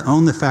going to have to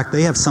own the fact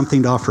they have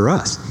something to offer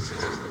us.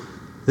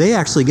 They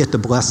actually get to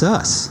bless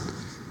us.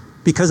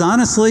 Because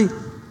honestly,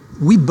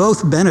 we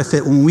both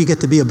benefit when we get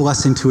to be a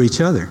blessing to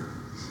each other.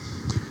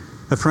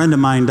 A friend of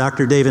mine,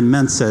 Dr. David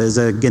Mensah, is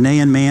a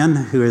Ghanaian man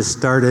who has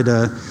started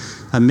a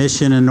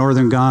mission in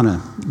northern Ghana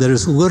that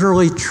has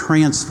literally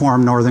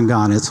transformed northern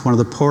Ghana. It's one of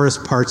the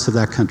poorest parts of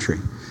that country.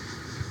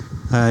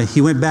 He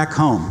went back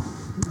home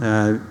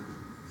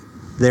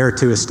there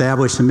to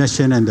establish a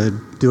mission and to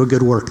do a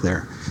good work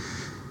there.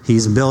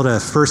 He's built a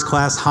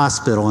first-class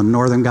hospital in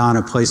northern Ghana,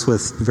 a place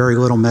with very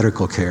little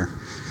medical care.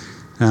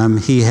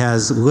 He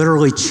has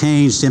literally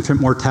changed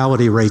infant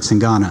mortality rates in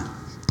Ghana.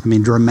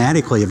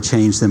 Dramatically have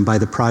changed them by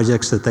the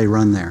projects that they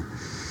run there.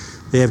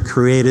 They have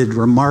created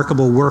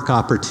remarkable work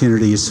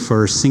opportunities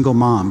for single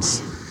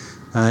moms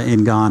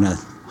in Ghana.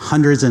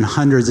 Hundreds and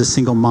hundreds of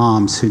single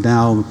moms who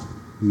now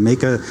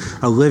make a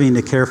living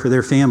to care for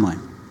their family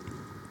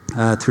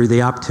through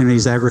the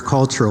opportunities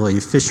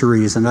agriculturally,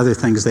 fisheries, and other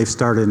things they've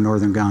started in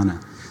northern Ghana.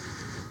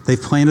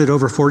 They've planted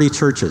over 40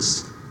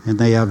 churches, and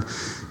they have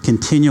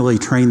continually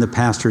trained the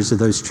pastors of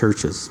those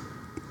churches.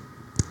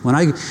 When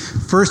I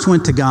first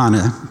went to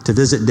Ghana to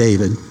visit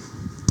David,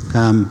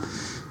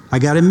 I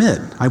got to admit,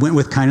 I went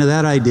with kind of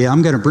that idea,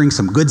 I'm going to bring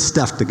some good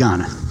stuff to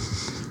Ghana.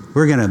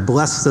 We're going to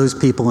bless those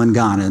people in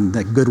Ghana and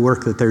that good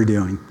work that they're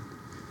doing.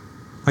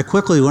 I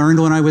quickly learned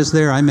when I was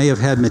there, I may have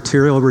had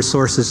material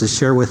resources to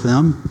share with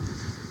them.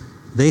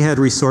 They had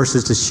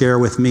resources to share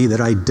with me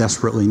that I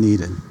desperately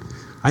needed.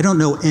 I don't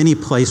know any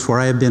place where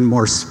I have been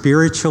more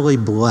spiritually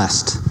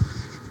blessed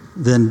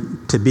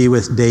than to be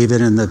with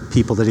David and the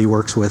people that he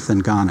works with in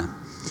Ghana,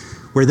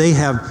 where they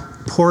have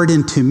poured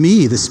into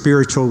me the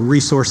spiritual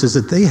resources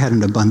that they had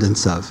an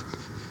abundance of,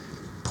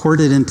 poured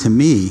it into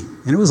me,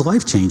 and it was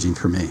life-changing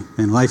for me,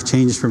 and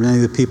life-changing for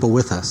many of the people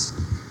with us.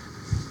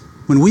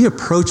 When we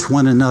approach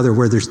one another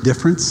where there's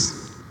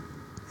difference,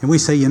 and we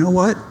say, you know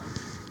what?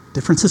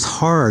 Difference is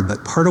hard,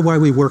 but part of why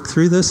we work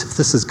through this, if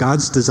this is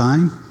God's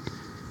design,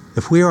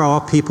 if we are all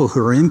people who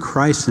are in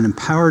Christ and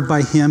empowered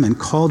by Him and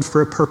called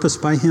for a purpose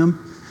by Him,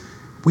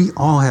 we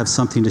all have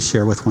something to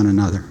share with one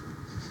another.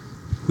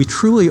 We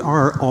truly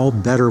are all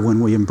better when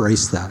we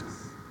embrace that,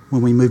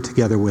 when we move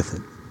together with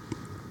it.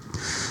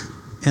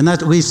 And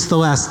that leads to the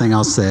last thing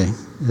I'll say,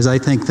 is I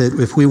think that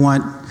if we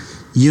want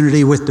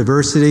unity with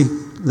diversity,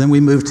 then we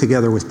move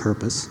together with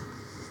purpose.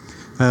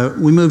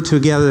 We move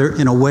together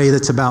in a way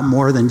that's about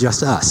more than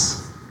just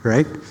us,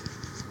 right?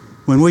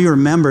 When we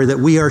remember that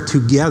we are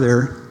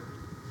together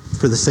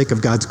for the sake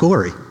of God's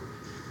glory.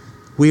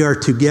 We are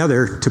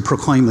together to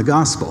proclaim the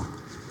gospel.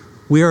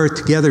 We are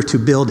together to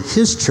build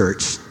His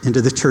church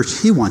into the church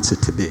He wants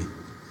it to be.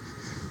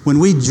 When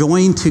we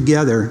join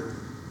together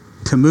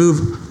to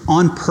move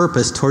on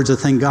purpose towards the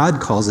thing God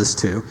calls us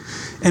to,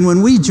 and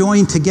when we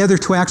join together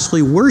to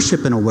actually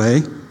worship in a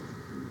way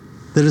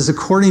that is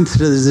according to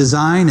the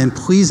design and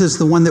pleases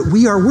the one that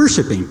we are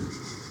worshiping,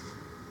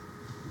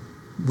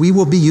 we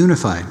will be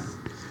unified.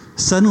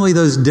 Suddenly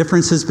those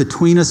differences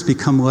between us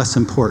become less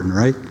important,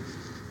 right?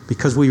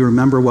 Because we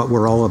remember what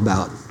we're all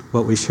about,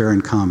 what we share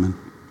in common.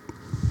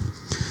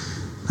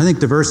 I think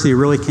diversity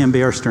really can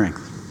be our strength.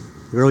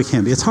 It really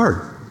can be. It's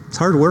hard. It's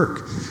hard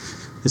work.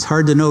 It's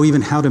hard to know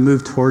even how to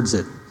move towards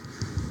it.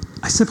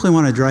 I simply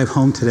want to drive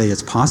home today.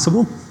 It's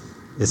possible.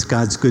 It's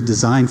God's good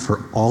design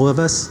for all of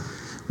us.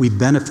 We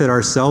benefit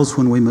ourselves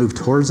when we move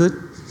towards it.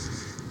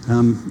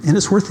 And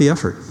it's worth the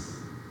effort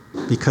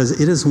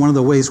because it is one of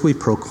the ways we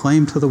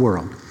proclaim to the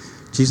world,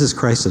 Jesus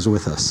Christ is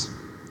with us.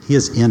 He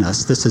is in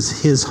us. This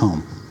is His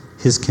home,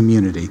 His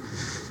community.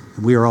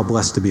 And we are all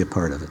blessed to be a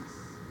part of it.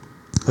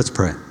 Let's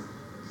pray.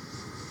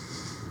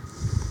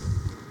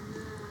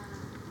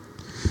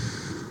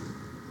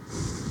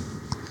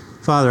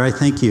 Father, I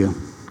thank you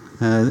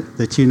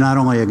that you not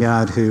only a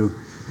God who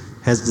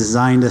has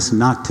designed us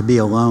not to be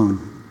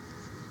alone,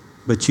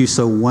 but you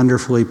so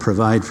wonderfully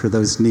provide for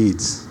those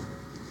needs.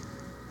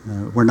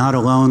 We're not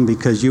alone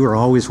because you are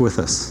always with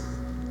us.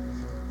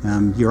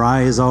 Your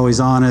eye is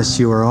always on us.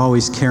 You are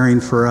always caring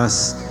for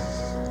us.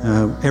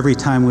 Every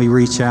time we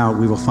reach out,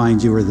 we will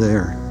find you are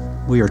there.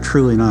 We are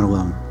truly not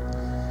alone.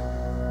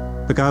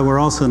 But God, we're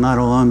also not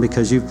alone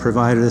because you've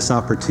provided us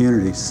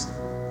opportunities,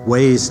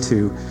 ways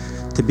to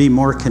be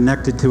more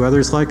connected to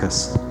others like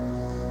us.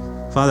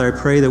 Father, I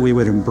pray that we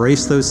would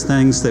embrace those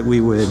things, that we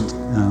would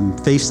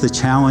face the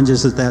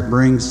challenges that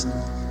brings.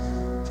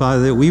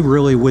 Father, that we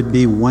really would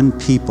be one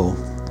people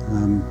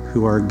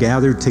who are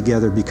gathered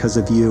together because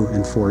of you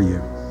and for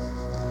you.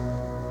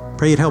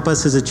 Pray you'd help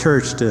us as a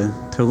church to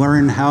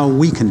learn how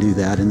we can do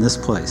that in this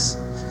place,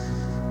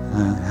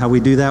 how we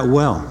do that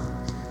well,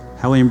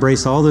 how we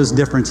embrace all those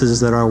differences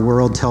that our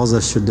world tells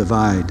us should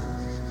divide,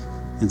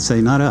 and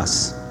say, not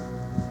us,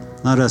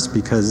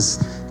 because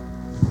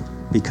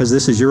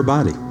this is your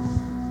body,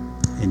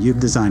 and you've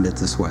designed it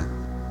this way.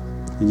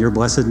 In your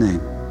blessed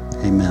name,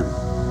 amen.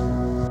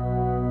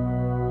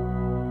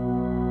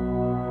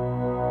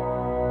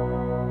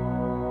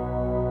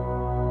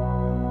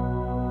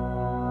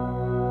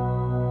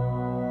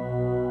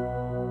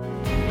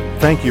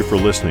 Thank you for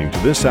listening to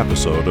this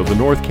episode of the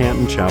North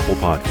Canton Chapel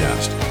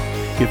Podcast.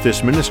 If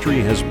this ministry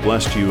has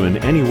blessed you in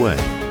any way,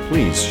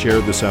 please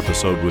share this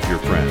episode with your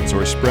friends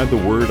or spread the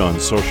word on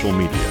social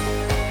media.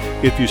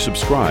 If you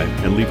subscribe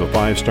and leave a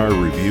 5-star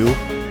review,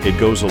 it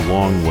goes a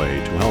long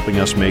way to helping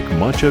us make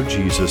much of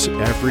Jesus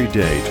every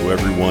day to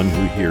everyone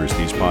who hears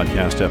these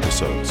podcast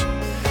episodes.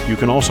 You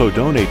can also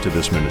donate to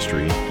this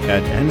ministry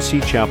at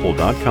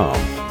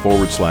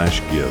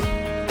ncchapel.com/give.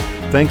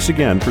 Thanks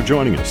again for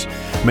joining us.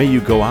 May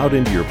you go out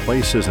into your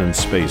places and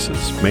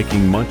spaces,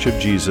 making much of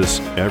Jesus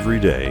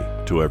every day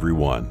to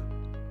everyone.